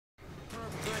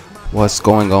What's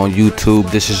going on YouTube?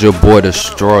 This is your boy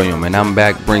Destroyum, and I'm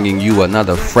back bringing you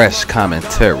another fresh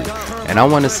commentary. And I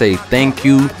want to say thank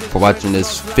you for watching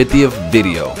this 50th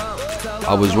video.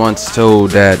 I was once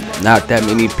told that not that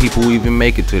many people even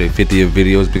make it to their 50th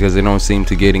videos because they don't seem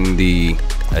to getting the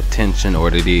attention or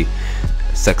the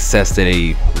success that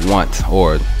they want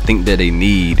or think that they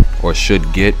need or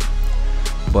should get.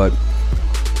 But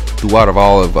throughout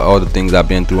all the things I've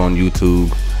been through on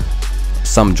YouTube,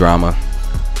 some drama,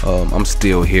 I'm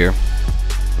still here,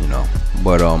 you know.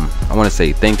 But I want to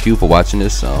say thank you for watching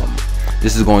this.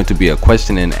 This is going to be a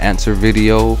question and answer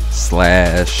video /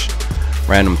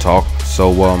 random talk,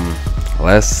 so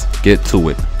let's get to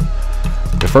it.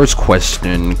 The first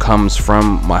question comes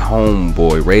from my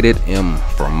homeboy Rated M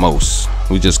for Mos.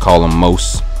 We just call him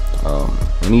Mos,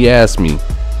 and he asked me,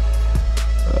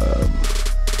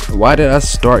 why did I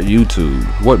start YouTube?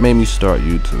 What made me start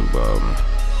YouTube?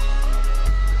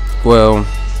 Well,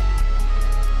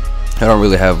 I don't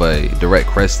really have a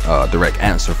direct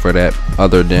answer for that,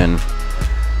 other than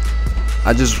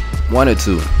I just wanted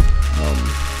to.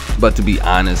 But to be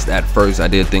honest, at first I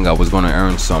did think I was going to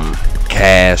earn some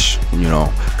cash, you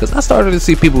know, because I started to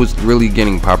see people was really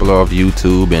getting popular off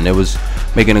YouTube and it was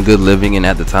making a good living, and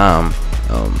at the time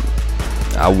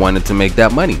I wanted to make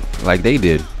that money like they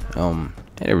did.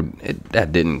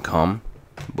 That didn't come,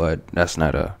 but that's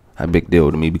not a big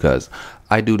deal to me because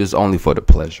I do this only for the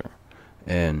pleasure.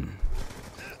 And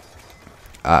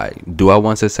I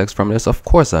want success from this? Of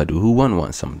course I do. Who wouldn't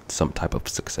want some type of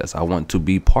success? I want to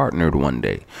be partnered one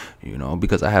day, you know,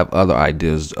 because I have other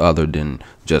ideas other than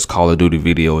just Call of Duty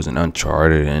videos and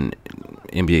Uncharted and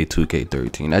NBA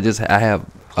 2K13. I have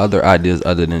other ideas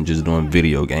other than just doing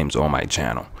video games on my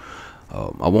channel.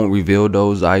 I won't reveal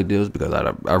those ideas because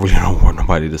I really don't want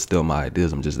nobody to steal my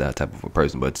ideas. I'm just that type of a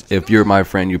person. But if you're my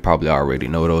friend, you probably already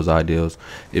know those ideas.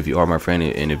 If you are my friend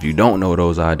and if you don't know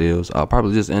those ideas, I'll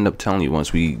probably just end up telling you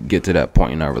once we get to that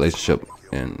point in our relationship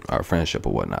and our friendship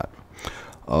or whatnot.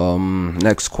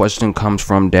 Next question comes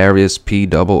from Darius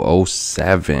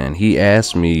P007. He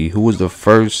asked me who was the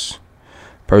first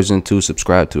person to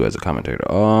subscribe to as a commentator,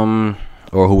 or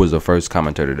who was the first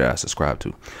commentator that I subscribed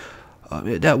to.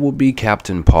 That will be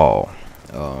Captain Paul.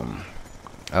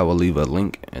 I will leave a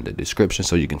link in the description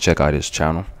so you can check out his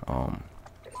channel.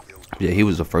 Yeah, he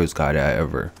was the first guy that I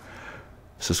ever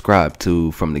subscribed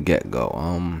to from the get-go.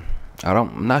 I'm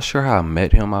not sure how I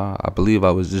met him. I believe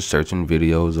I was just searching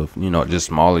videos of, you know, just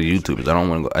smaller YouTubers.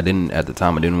 At the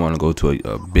time I didn't want to go to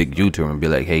a big YouTuber and be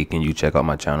like, hey, can you check out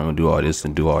my channel and do all this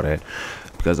and do all that,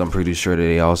 because I'm pretty sure that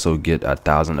they also get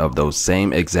 1,000 of those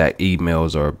same exact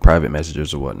emails or private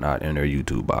messages or whatnot in their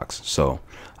YouTube box. So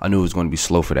I knew it was going to be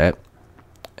slow for that,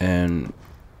 and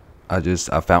I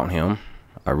found him.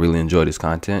 I really enjoyed his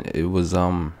content. It was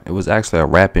actually a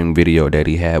rapping video that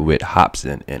he had with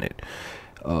Hopsin in it.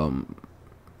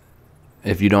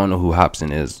 If you don't know who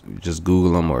Hopsin is, just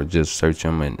Google him or just search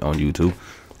him on YouTube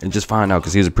and just find out,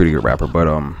 because he's a pretty good rapper. But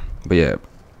yeah,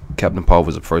 Captain Paul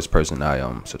was the first person I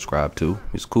subscribed to.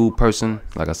 He's a cool person.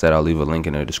 Like I said, I'll leave a link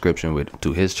in the description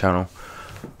to his channel.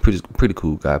 Pretty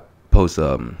cool guy. He posts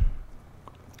up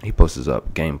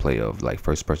gameplay of like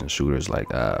first person shooters, like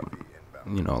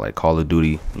you know, like Call of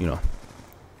Duty, you know.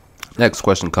 Next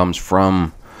question comes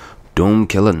from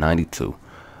Doomkiller92.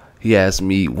 He asked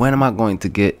me, when am I going to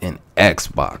get an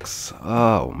Xbox?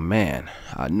 Oh man,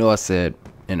 I know I said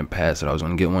in the past that I was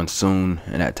going to get one soon,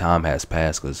 and that time has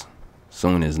passed because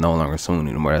soon is no longer soon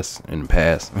anymore. That's in the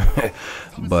past.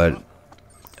 But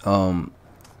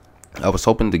I was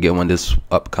hoping to get one this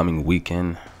upcoming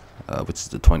weekend, which is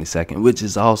the 22nd, which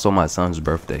is also my son's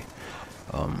birthday.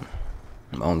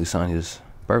 My only son, his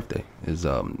birthday is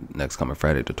next coming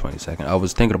Friday the 22nd. I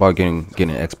was thinking about getting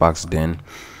an Xbox then.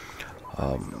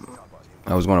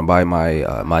 I was going to buy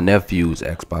my nephew's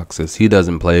Xbox, since he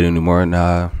doesn't play it anymore, and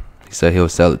he said he'll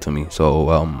sell it to me. So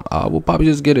I will probably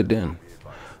just get it then.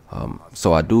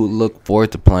 So I do look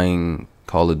forward to playing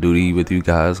Call of Duty with you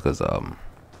guys, because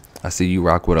I see you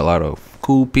rock with a lot of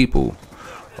cool people.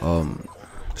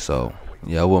 So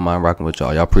yeah, I wouldn't mind rocking with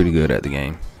y'all. Y'all pretty good at the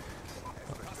game,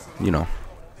 you know.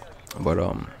 But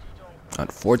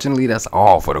unfortunately, that's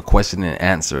all for the question and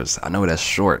answers. I know that's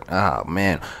short,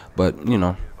 man, but you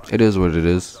know, it is what it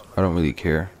is. I don't really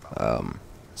care.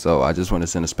 So I just want to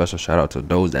send a special shout out to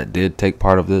those that did take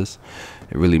part of this.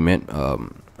 It really meant a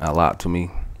lot to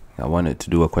me. I wanted to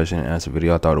do a question and answer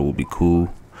video. I thought it would be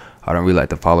cool. I don't really like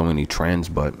to follow any trends,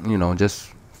 but you know,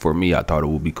 just for me, I thought it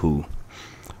would be cool.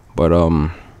 But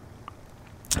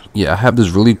yeah, I have this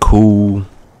really cool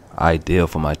idea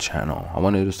for my channel. I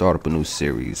wanted to start up a new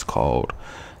series called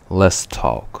Let's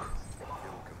Talk.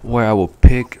 where I will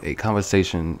pick a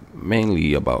conversation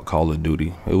mainly about Call of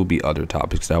Duty. It would be other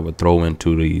topics that I would throw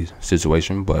into the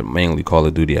situation, but mainly Call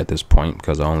of Duty at this point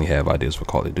because I only have ideas for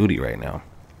Call of Duty right now.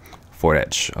 For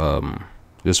that,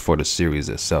 just for the series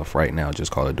itself, right now,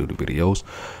 just Call of Duty videos.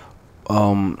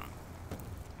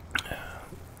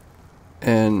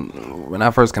 And when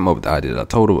I first came up with the idea, I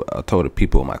told the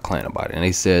people in my clan about it, and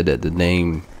they said that the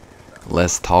name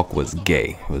Let's Talk was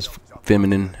gay, it was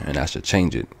feminine, and I should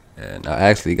change it. And I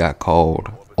actually got called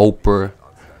Oprah.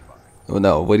 Well,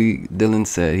 no, what Dylan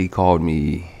said, he called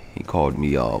me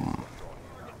Oprah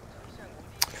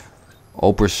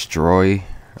Stroy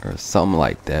or something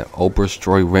like that. Oprah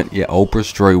Stroy Oprah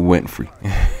Stroy Winfrey.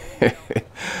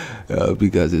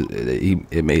 Because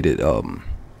it made it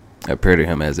appear to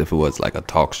him as if it was like a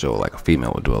talk show, like a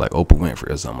female would do it, like Oprah Winfrey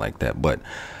or something like that. But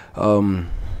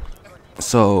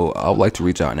so I would like to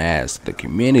reach out and ask the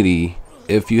community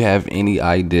if you have any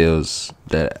ideas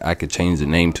that I could change the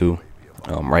name to.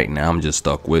 Right now, I'm just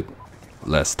stuck with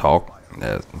Let's Talk.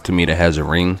 To me, that has a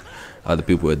ring. Other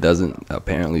people, it doesn't.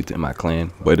 Apparently, in my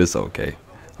clan, but it's okay.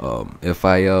 If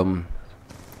I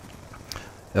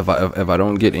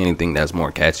don't get anything that's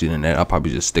more catchy than that, I'll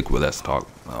probably just stick with Let's Talk.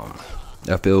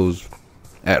 That feels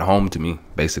at home to me,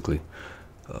 basically.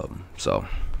 So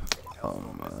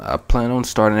I plan on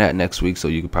starting that next week, so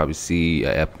you can probably see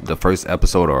the first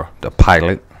episode or the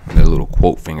pilot. The little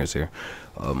quote fingers here,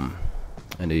 and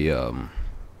the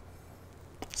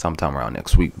sometime around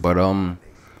next week. But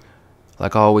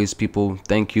like always, people,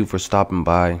 thank you for stopping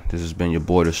by. This has been your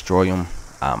boy Destroy 'em.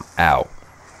 I'm out.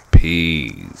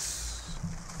 Peace.